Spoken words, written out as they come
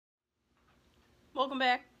Welcome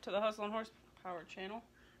back to the Hustlin Horsepower channel.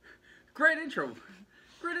 Great intro,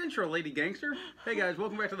 lady gangster. Hey guys,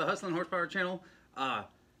 welcome back to the Hustlin Horsepower channel.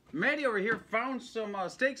 Maddie over here found some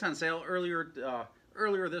steaks on sale earlier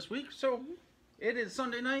this week. So it is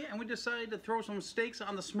Sunday night, and we decided to throw some steaks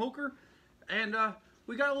on the smoker, and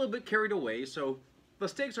we got a little bit carried away. So the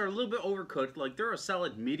steaks are a little bit overcooked. Like they're a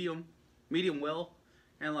solid medium well,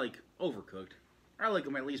 and like overcooked. I like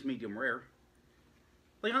them at least medium rare.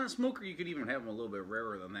 Like on the smoker, you could even have them a little bit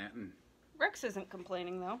rarer than that. And Rex isn't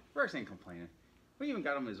complaining though. Rex ain't complaining. We even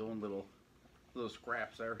got him his own little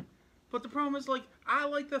scraps there. But the problem is, like, I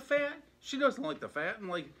like the fat. She doesn't like the fat, and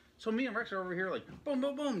like, so me and Rex are over here like boom,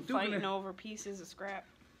 boom, boom, fighting over pieces of scrap.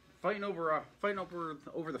 Fighting over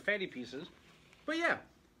the fatty pieces. But yeah,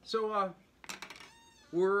 so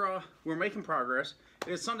we're making progress.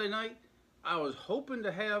 It's Sunday night. I was hoping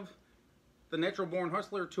to have the Natural Born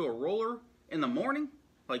Hustler to a roller in the morning.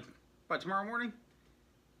 Like, by tomorrow morning,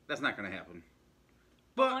 that's not going to happen.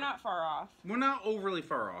 But we're not far off. We're not overly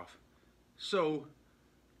far off. So,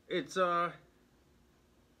 it's, I'm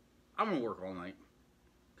going to work all night.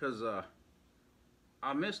 Because,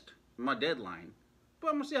 I missed my deadline.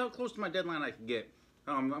 But I'm going to see how close to my deadline I can get.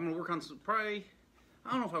 I'm going to work on some, probably,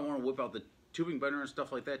 I don't know if I want to whip out the tubing bender and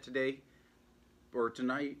stuff like that today. Or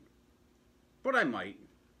tonight. But I might.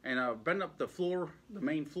 And, bend up the floor, the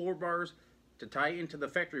main floor bars, to tie into the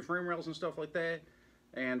factory frame rails and stuff like that.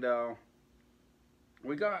 And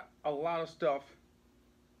we got a lot of stuff.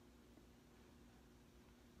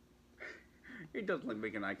 He doesn't like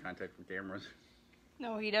making eye contact with cameras.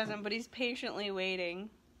 No, he doesn't, but he's patiently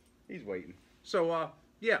waiting. He's waiting. So,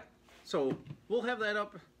 yeah. So, we'll have that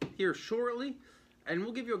up here shortly. And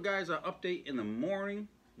we'll give you guys an update in the morning.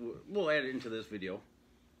 We'll add it into this video.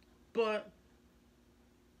 But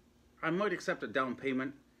I might accept a down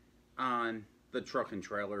payment on the truck and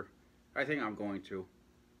trailer. I think I'm going to.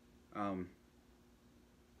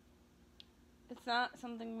 It's not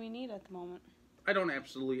something we need at the moment. I don't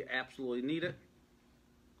absolutely need it.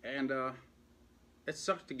 And it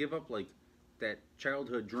sucks to give up like that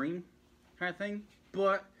childhood dream kind of thing.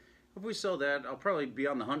 But if we sell that, I'll probably be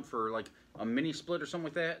on the hunt for like a mini split or something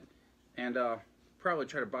like that. And probably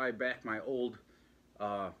try to buy back my old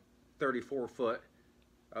 34-foot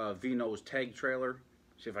V-nose tag trailer.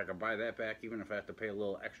 See if I can buy that back, even if I have to pay a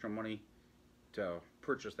little extra money to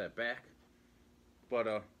purchase that back.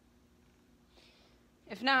 But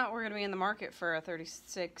if not, we're going to be in the market for a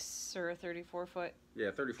 36 or a 34-foot.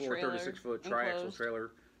 Yeah, 34 or 36-foot triaxle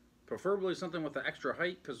trailer. Preferably something with the extra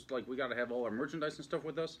height, because like we got to have all our merchandise and stuff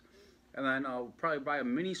with us. And then I'll probably buy a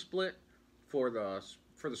mini split for the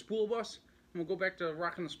spool bus, and we'll go back to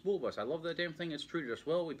rocking the spool bus. I love that damn thing. It's treated us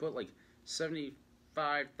well. We put like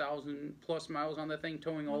 75,000 plus miles on that thing,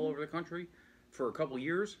 towing all over the country for a couple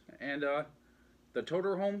years. And the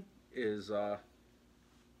toter home is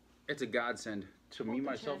it's a godsend to me,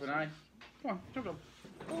 myself, and I. Come on, jump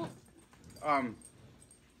up.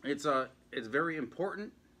 It's very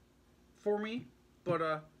important for me,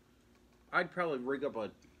 but I'd probably rig up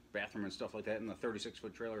a bathroom and stuff like that in the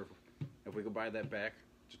 36-foot trailer if we could buy that back.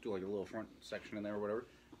 Just do like a little front section in there or whatever,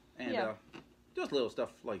 and just little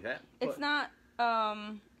stuff like that. It's not.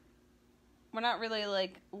 We're not really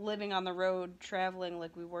like living on the road traveling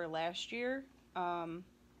like we were last year.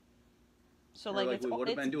 So like we would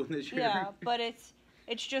have been doing this year. Yeah, but it's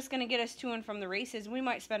just gonna get us to and from the races. We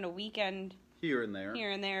might spend a weekend here and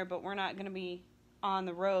there, but we're not gonna be on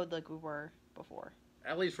the road like we were before.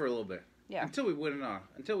 At least for a little bit. Yeah. Until we win a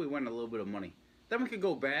little bit of money, then we could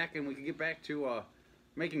go back and we could get back to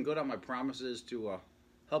making good on my promises to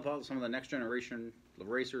help out some of the next generation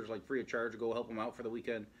racers, like free of charge. Go help them out for the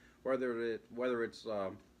weekend, whether it's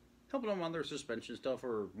helping them on their suspension stuff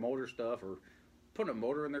or motor stuff, or putting a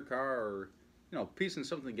motor in their car, or piecing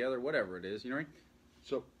something together, whatever it is, right?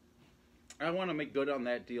 So I want to make good on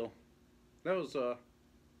that deal. That was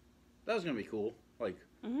gonna be cool, like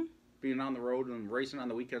being on the road and racing on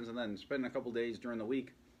the weekends, and then spending a couple days during the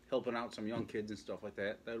week helping out some young kids and stuff like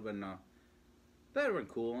that. That would have been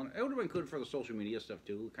cool, and it would have been good for the social media stuff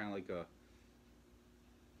too, kind of like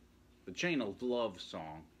the Chain of Love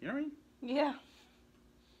song. You know what I mean? Yeah.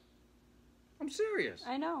 I'm serious.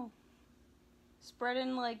 I know.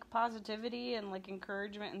 Spreading like positivity and like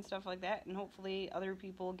encouragement and stuff like that, and hopefully other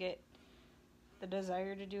people get the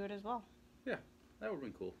desire to do it as well. Yeah, that would have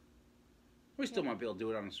been cool. We still might be able to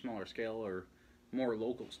do it on a smaller scale or more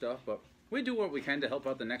local stuff, but we do what we can to help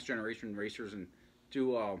out the next generation racers and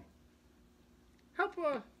do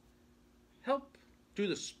help do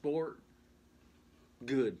the sport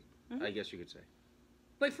good, I guess you could say.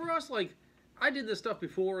 Like for us, like I did this stuff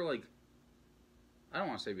before, like I don't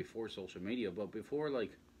want to say before social media, but before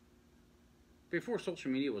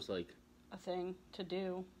social media was like a thing to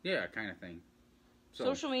do. Yeah, kind of thing. So,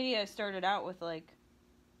 social media started out with like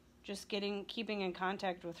just keeping in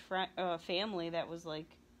contact with family that was like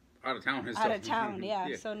out of town. Out of town, yeah.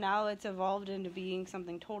 Yeah. So now it's evolved into being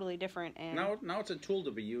something totally different, and now it's a tool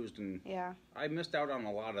to be used, and yeah, I missed out on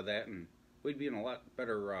a lot of that, and we'd be in a lot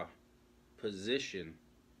better position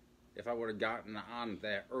if I would have gotten on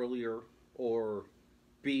that earlier, or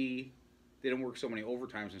B, didn't work so many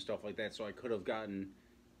overtimes and stuff like that, so I could have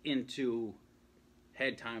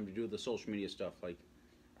had time to do the social media stuff. Like,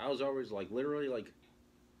 I was always like literally like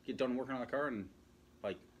get done working on the car and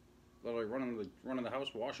like literally run the house,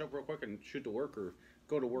 wash up real quick, and shoot to work, or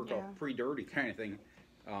go to work all pre-dirty kind of thing.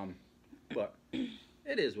 But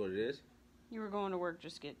it is what it is. You were going to work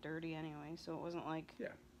just to get dirty anyway, so it wasn't like... Yeah.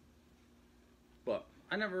 But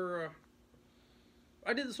I never...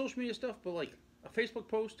 I did the social media stuff, but like a Facebook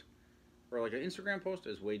post or like an Instagram post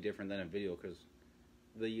is way different than a video, because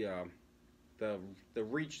the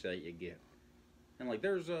reach that you get. And like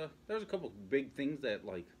there's a couple big things that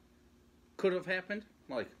like could have happened,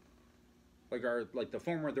 like the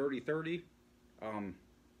former Dirty 30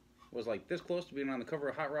 was like this close to being on the cover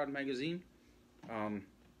of Hot Rod magazine. I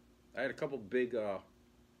had a couple big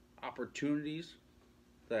opportunities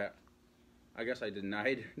that I guess I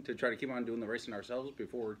denied to try to keep on doing the racing ourselves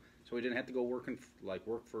before, so we didn't have to go work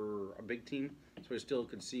for a big team, so we still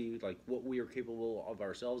could see like what we are capable of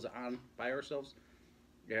ourselves by ourselves,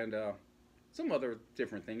 and some other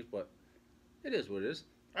different things. But it is what it is.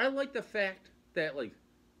 I like the fact that like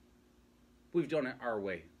we've done it our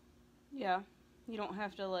way. Yeah, you don't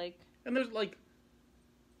have to like. And there's like,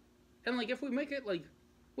 if we make it like,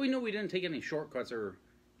 we know we didn't take any shortcuts or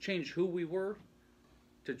change who we were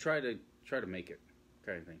to try to make it,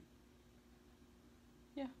 kind of thing.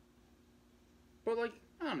 Yeah. But like,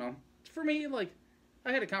 I don't know. For me, like,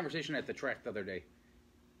 I had a conversation at the track the other day,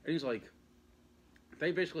 and he's like,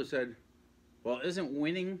 they basically said, well, isn't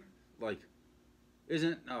winning like,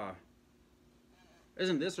 isn't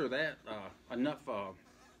this or that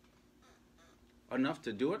enough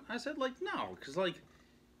to do it? I said, like, no, because like,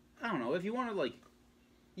 I don't know, if you want to like,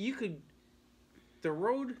 you could,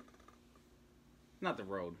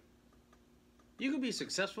 you could be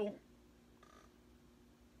successful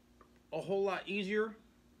a whole lot easier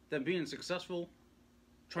than being successful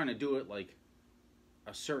trying to do it like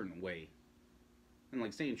a certain way and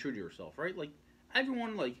like staying true to yourself, right? Like,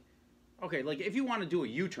 everyone, like, okay, like if you want to do a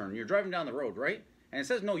U-turn, you're driving down the road, right? And it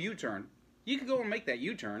says no U-turn, you could go and make that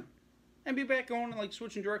U-turn and be back going and like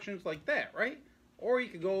switching directions like that, right? Or you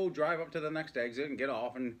could go drive up to the next exit and get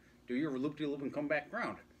off and do your loop-de-loop and come back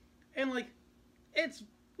around. And like, it's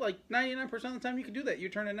like 99% of the time you can do that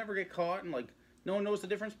U-turn and never get caught, and like no one knows the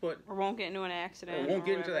difference, but or won't get into an accident. Or won't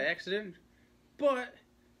get into the accident. But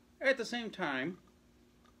at the same time,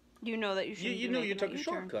 you know that you know you took a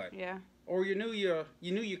shortcut. Yeah. Or you knew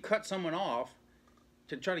you cut someone off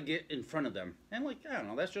to try to get in front of them. And like, I don't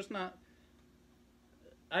know, that's just not.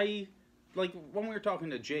 Like when we were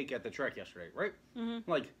talking to Jake at the track yesterday, right? Mm-hmm.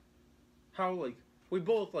 Like how like we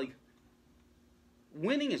both like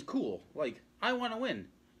winning is cool. Like, I want to win,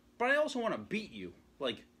 but I also want to beat you.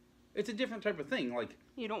 Like, it's a different type of thing. Like,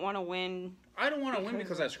 you don't want to win. I don't want to win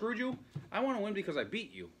because I screwed you. I want to win because I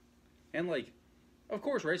beat you. And like, of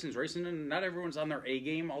course, racing's racing, and not everyone's on their A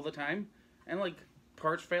game all the time. And like,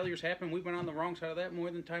 parts failures happen. We've been on the wrong side of that more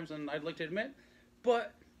than times than I'd like to admit.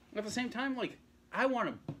 But at the same time, like, I want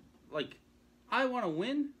to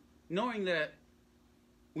win, knowing that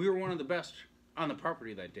we were one of the best on the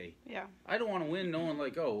property that day. Yeah. I don't want to win knowing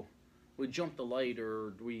like, oh, we jumped the light,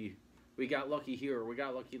 or we got lucky here, or we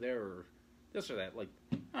got lucky there, or this or that. Like,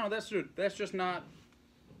 I don't know, that's just not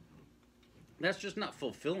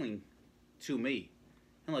fulfilling to me.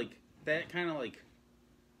 And like, that kind of like,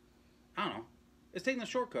 I don't know, it's taking the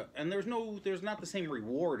shortcut, and there's not the same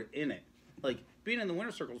reward in it. Like, being in the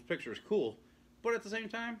winner's circles picture is cool, but at the same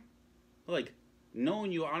time, like,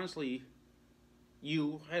 knowing you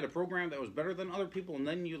had a program that was better than other people, and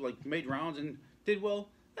then you like made rounds and did well,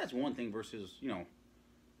 that's one thing versus, you know,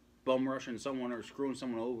 bum rushing someone or screwing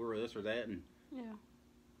someone over or this or that. And yeah.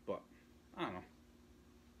 But I don't know.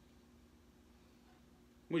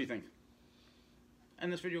 What do you think?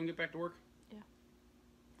 End this video and get back to work? Yeah.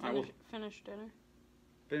 Finish dinner.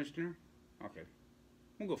 Finish dinner? Okay.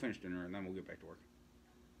 We'll go finish dinner and then we'll get back to work.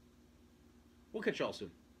 We'll catch y'all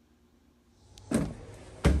soon.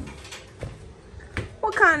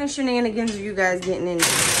 What kind of shenanigans are you guys getting into?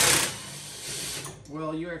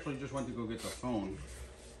 Well, you actually just went to go get the phone,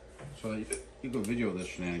 so you could video this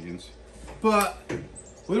shenanigans. But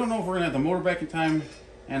we don't know if we're gonna have the motor back in time,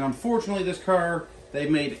 and unfortunately this car they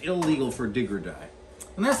made illegal for dig or die.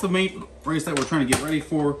 And that's the main race that we're trying to get ready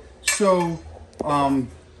for. So the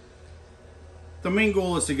main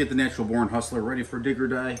goal is to get the natural born hustler ready for dig or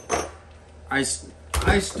die. I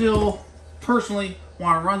still personally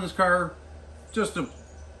want to run this car just to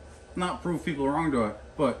not prove people wrong to it,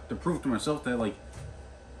 but to prove to myself that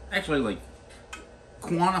actually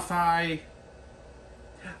quantify.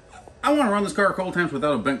 I want to run this car a couple times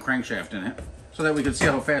without a bent crankshaft in it, so that we can see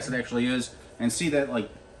how fast it actually is and see that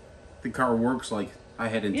the car works like I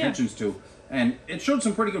had intentions to. And it showed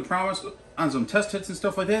some pretty good promise on some test hits and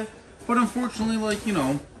stuff like that. But unfortunately,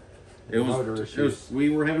 we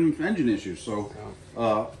were having engine issues. So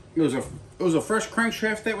it was a fresh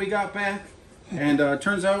crankshaft that we got back, and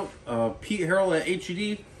turns out Pete Harrell at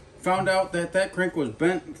HED found out that crank was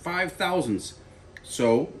bent 5 thousandths.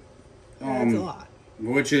 So that's a lot.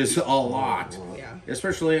 Which is a lot, yeah.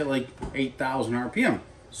 Especially at 8,000 RPM.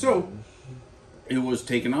 So it was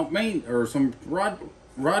taking out some rod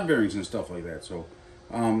bearings and stuff like that. So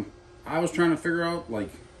I was trying to figure out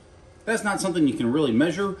that's not something you can really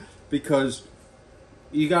measure, because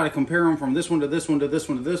you got to compare them from this one to this one to this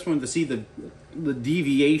one to this one to see the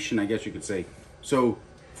deviation, I guess you could say. So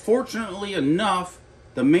fortunately enough,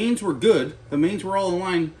 the mains were good. The mains were all in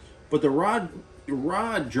line, but the rod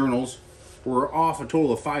journals were off a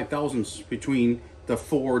total of 5 thousandths between the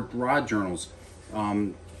 4 rod journals.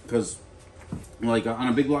 Because on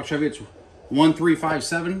a big block Chevy, it's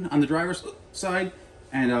 1357 on the driver's side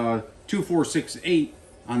and 2468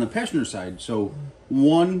 on the passenger side. So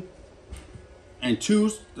 1 and 2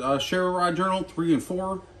 share a rod journal, 3 and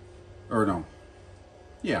 4, or no,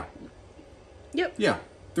 yeah, yep, yeah,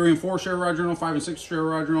 3 and 4 share a rod journal, 5 and 6 share a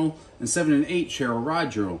rod journal, and 7 and 8 share a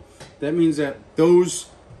rod journal. That means that those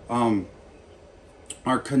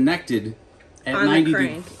are connected at on 90 the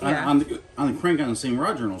crank, on the crank on the same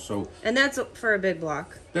rod journal. So and that's for a big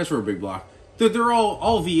block. That's for a big block. They're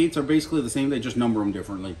all V8s are basically the same. They just number them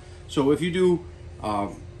differently. So if you do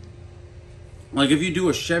if you do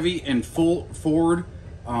a Chevy and Ford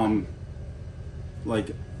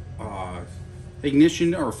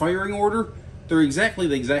ignition or firing order, they're exactly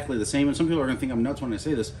the same. And some people are gonna think I'm nuts when I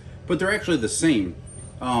say this, but they're actually the same.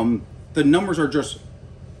 The numbers are just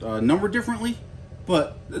numbered differently,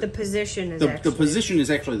 but the position is the position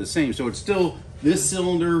is actually the same. So it's still this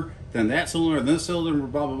cylinder, then that cylinder, then this cylinder,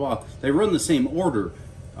 blah blah blah. They run the same order.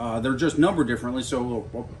 They're just numbered differently.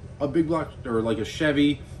 So a big block or a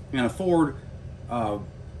Chevy and a Ford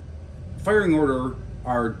firing order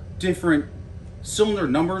are different cylinder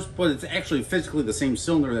numbers, but it's actually physically the same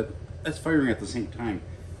cylinder that's firing at the same time.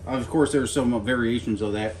 Of course, there's some variations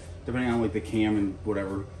of that depending on the cam and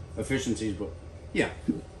whatever efficiencies, but yeah.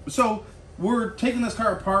 So we're taking this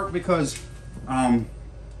car apart because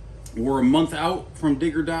we're a month out from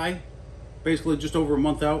dig or die, basically just over a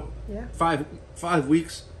month out. Yeah. 5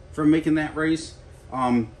 weeks from making that race.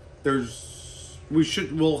 We'll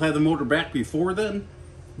have the motor back before then,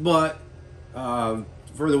 but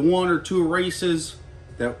for the 1 or 2 races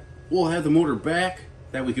that we'll have the motor back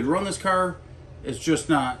that we could run this car, it's just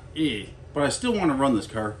not but I still want to run this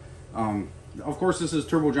car. Of course, this is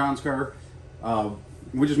Turbo John's car.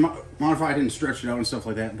 We just modified it and stretched it out and stuff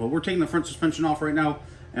like that, but we're taking the front suspension off right now,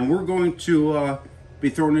 and we're going to be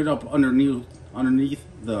throwing it up underneath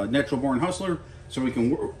the natural born hustler so we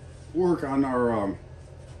can work on our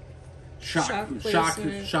shock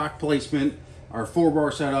placement, our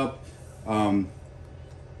 4-bar setup,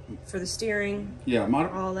 for the steering. Yeah,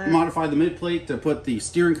 all that. Modify the mid plate to put the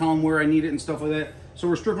steering column where I need it and stuff like that. So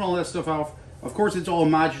we're stripping all that stuff off. Of course, it's all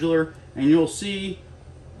modular, and you'll see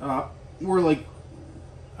we're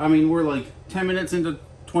 10 minutes into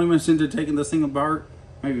 20 minutes into taking this thing apart.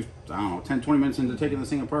 Maybe, I don't know, 10 20 minutes into taking this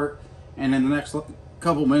thing apart, and in the next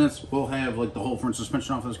couple minutes we'll have the whole front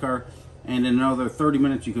suspension off this car, and in another 30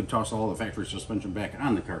 minutes you could toss all the factory suspension back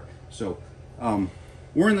on the car. So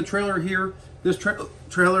we're in the trailer here. This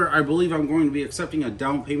trailer, I believe I'm going to be accepting a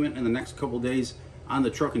down payment in the next couple days on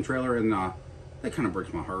the truck and trailer, and that kind of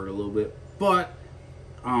breaks my heart a little bit, but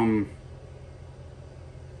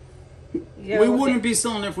we wouldn't be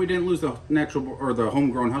selling if we didn't lose the natural or the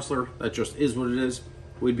homegrown hustler. That just is what it is.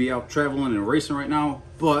 We'd be out traveling and racing right now,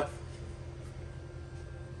 but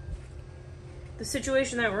the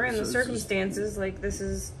situation that we're in, the circumstances,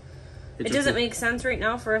 it doesn't make sense right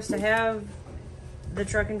now for us to have the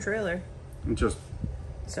truck and trailer.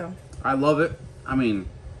 I love it. I mean,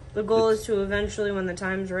 the goal is to eventually, when the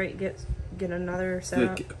time's right, get another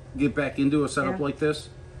setup. Get back into a setup like this,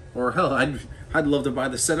 or hell, I'd love to buy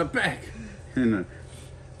the setup back, and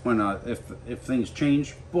when if things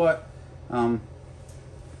change. But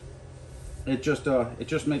it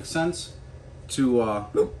just makes sense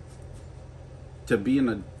to be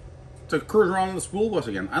to cruise around in the school bus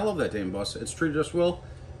again. I love that damn bus. It's treated us well,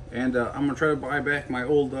 and I'm gonna try to buy back my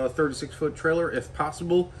old 36-foot trailer if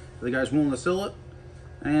possible. If the guy's willing to sell it,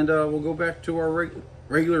 and we'll go back to our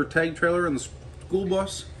regular tag trailer in the school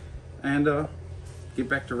bus, and get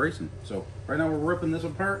back to racing. So right now we're ripping this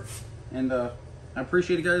apart, and I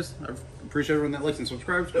appreciate it, guys. I appreciate everyone that likes and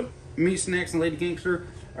subscribes. Me, Snacks, and Lady Gangster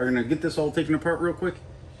are gonna get this all taken apart real quick,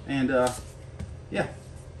 and yeah,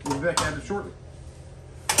 we'll be back at it shortly.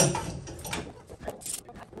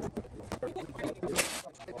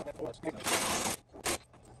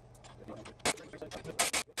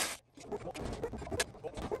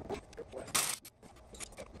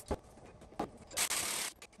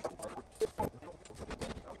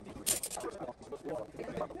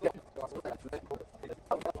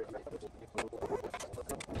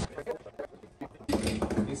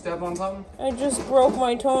 You step on something? I just broke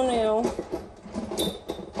my toenail.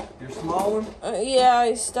 Your small one? Yeah,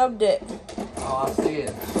 I stubbed it. Oh, I see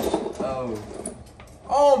it. Oh.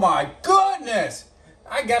 Oh my goodness!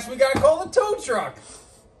 I guess we gotta call the tow truck.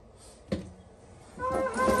 Come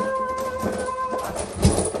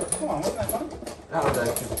on, wasn't that fun? How did that?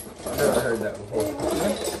 I've never heard that before.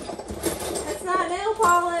 That's not nail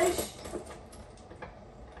polish.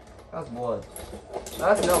 That's blood.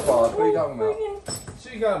 That's nail polish. What are you talking about?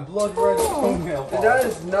 She got blood red toenail Dude, that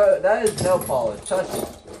is nail polish. Touch it.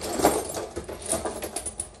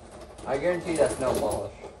 I guarantee that's nail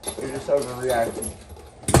polish. You're just overreacting.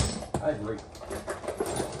 I agree.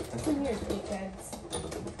 It's in your feet, kids.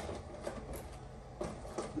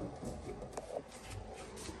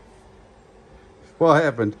 What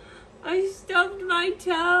happened? I stubbed my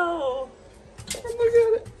toe. Look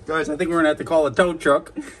at it. Guys, I think we're gonna have to call a tow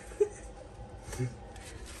truck.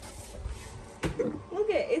 Look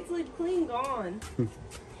at it's like clean gone.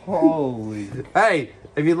 Holy. Hey,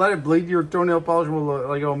 if you let it bleed, your toenail polish will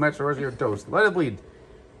like it'll match the rest of your toes. Let it bleed.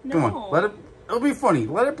 No. Come on, let it. It'll be funny.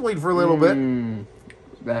 Let it bleed for a little bit.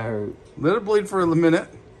 That hurt. Let it bleed for a minute.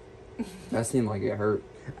 That seemed like it hurt.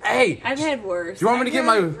 Hey, I've had worse. Do you want me to get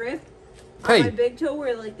my rip on Hey, my big toe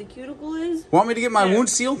where like the cuticle is? want me to get my Yeah. wound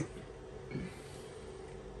sealed?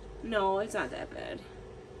 No, it's not that bad.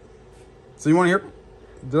 So you want to hear?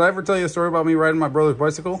 Did I ever tell you a story about me riding my brother's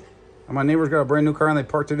bicycle? And my neighbor's got a brand new car and they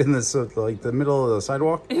parked it in this like the middle of the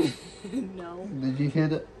sidewalk. No. Did you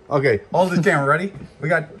hit it? Okay, hold the camera. Ready? We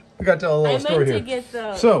got to tell a little I story meant here. to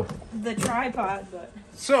get So the tripod, but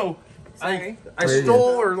I sorry.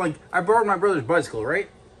 stole or like I borrowed my brother's bicycle, right?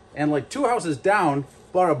 And like 2 houses down,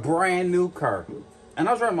 bought a brand new car. And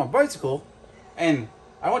I was riding my bicycle, and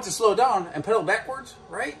I went to slow down and pedal backwards,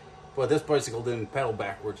 right? But this bicycle didn't pedal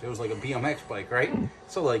backwards. It was like a BMX bike, right?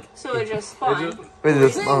 So like it just spun. It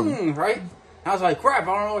just spun. right? And I was like, crap, I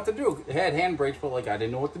don't know what to do. It had hand brakes, but like I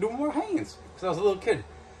didn't know what to do with my hands because I was a little kid.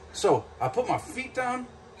 So I put my feet down,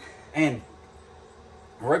 and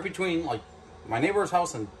right between like my neighbor's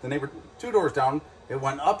house and the neighbor 2 doors down, it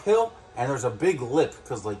went uphill, and there's a big lip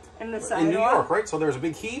because like In the in New sidewalk? York, right? So there's a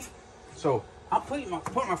big heave. So I'm putting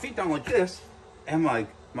my feet down like this, and like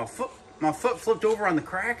my foot flipped over on the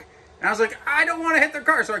crack, and I was like, I don't want to hit the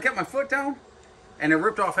car, so I kept my foot down, and it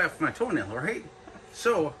ripped off half my toenail, right?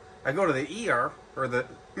 So I go to the ER or the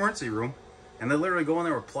emergency room, and they literally go in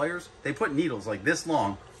there with pliers. They put needles like this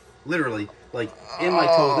long, literally like in my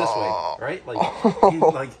toe this way, right?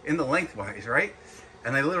 Like in the lengthwise, right?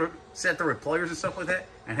 And they literally sat there with pliers and stuff like that,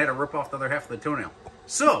 and had to rip off the other half of the toenail.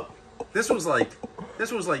 So this was like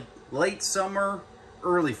late summer,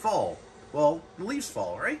 early fall. Well, the leaves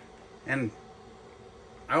fall, right? And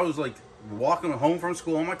I was like walking home from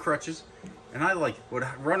school on my crutches, and I like would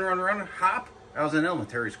run, hop. I was in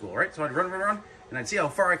elementary school, right? So I'd run, and I'd see how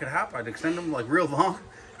far I could hop. I'd extend them like real long,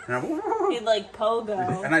 and You'd like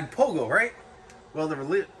pogo. and I'd pogo, right? Well,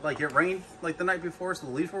 it rained like the night before, so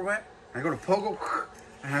the leaves were wet. And I go to pogo,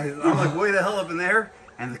 and I'm like way the hell up in there,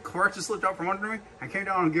 and the crutches slipped out from under me. I came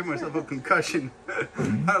down and gave myself a concussion.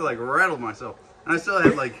 I like rattled myself, and I still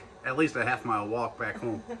had like at least a half-mile walk back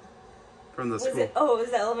home from the school.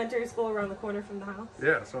 Was the elementary school around the corner from the house?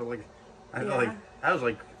 Yeah, so like, I was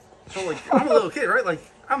like, so like, I'm a little kid, right? Like,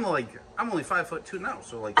 I'm only 5'2" now,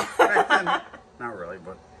 so like back then, not really,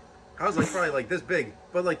 but I was like probably like this big.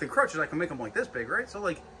 But like the crutches, I can make them like this big, right? So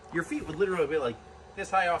like your feet would literally be like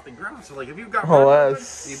this high off the ground. So like if you got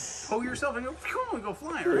you pull yourself and go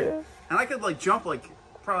flying, right? Yeah. And I could like jump like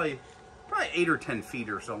probably 8 or 10 feet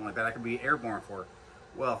or something like that. I could be airborne for it.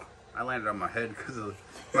 Well, I landed on my head because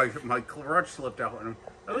my crutch slipped out, and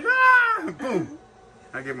I was like, ah, boom!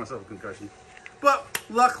 I gave myself a concussion. But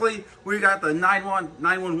luckily, we got the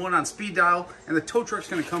 911 on speed dial, and the tow truck's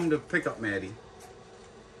gonna come to pick up Maddie.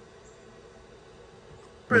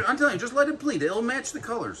 But I'm telling you, just let it bleed. It'll match the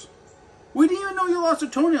colors. We didn't even know you lost a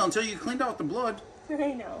toenail until you cleaned out the blood.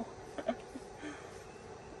 I know.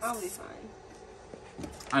 I'll be fine.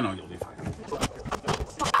 I know you'll be fine.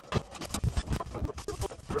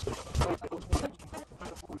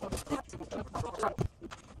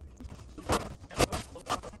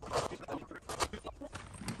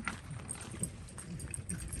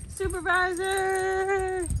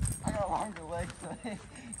 Supervisor! I got longer legs.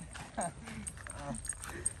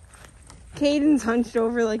 Caden's hunched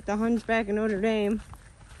over like the hunchback of Notre Dame.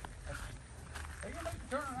 Are you gonna make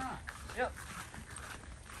the turn or not? Yep.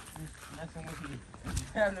 That's when we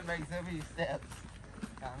having to make so many steps.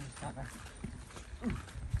 I'm just trying to.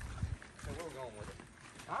 So where we going with it?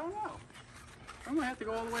 I don't know. I'm gonna have to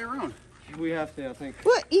go all the way around. We have to, I think.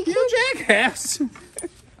 What? You jackass! All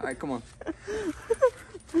right, come on.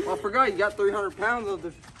 Well, I forgot you got 300 pounds of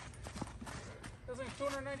this. That's like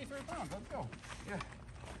 293 pounds. Let's go. Yeah.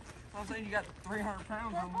 I'm saying you got 300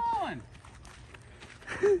 pounds of Come them. on.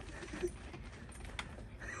 Do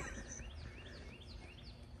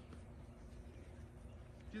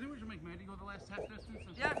you think we should make Maddie go the last half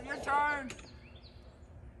distance? Yep, your turn.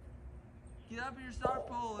 Get up and start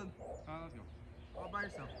pulling. Let's go. All by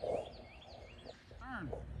yourself. Turn.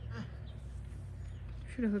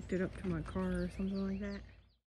 Should have hooked it up to my car or something like that.